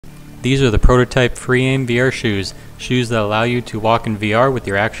These are the prototype Freeaim VR shoes, shoes that allow you to walk in VR with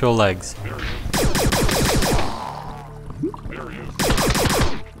your actual legs.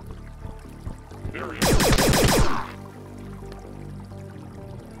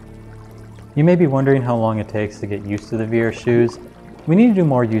 You may be wondering how long it takes to get used to the VR shoes. We need to do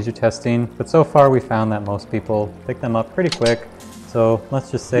more user testing, but so far we found that most people pick them up pretty quick. So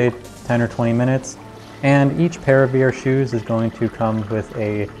let's just say 10 or 20 minutes. And each pair of VR shoes is going to come with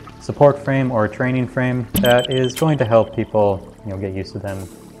a support frame or a training frame that is going to help people, get used to them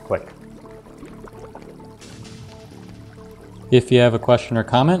quick. If you have a question or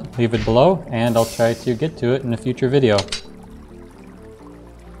comment, leave it below and I'll try to get to it in a future video.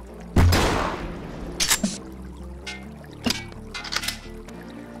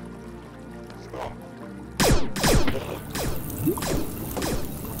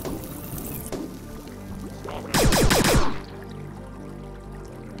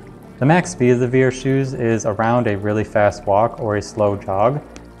 The max speed of the VR shoes is around a really fast walk or a slow jog,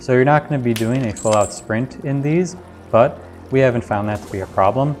 so you're not going to be doing a full-out sprint in these, but we haven't found that to be a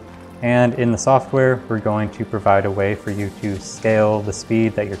problem. And in the software, we're going to provide a way for you to scale the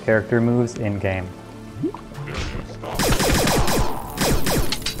speed that your character moves in-game.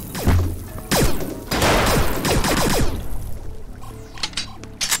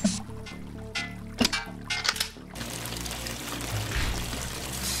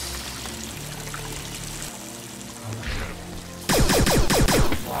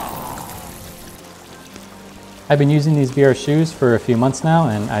 I've been using these VR shoes for a few months now,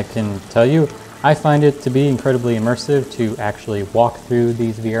 and I can tell you, I find it to be incredibly immersive to actually walk through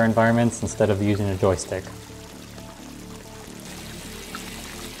these VR environments instead of using a joystick.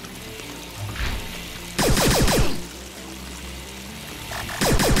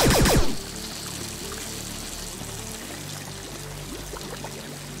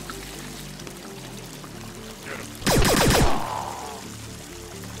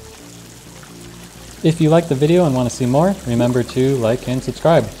 If you liked the video and want to see more, remember to like and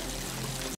subscribe.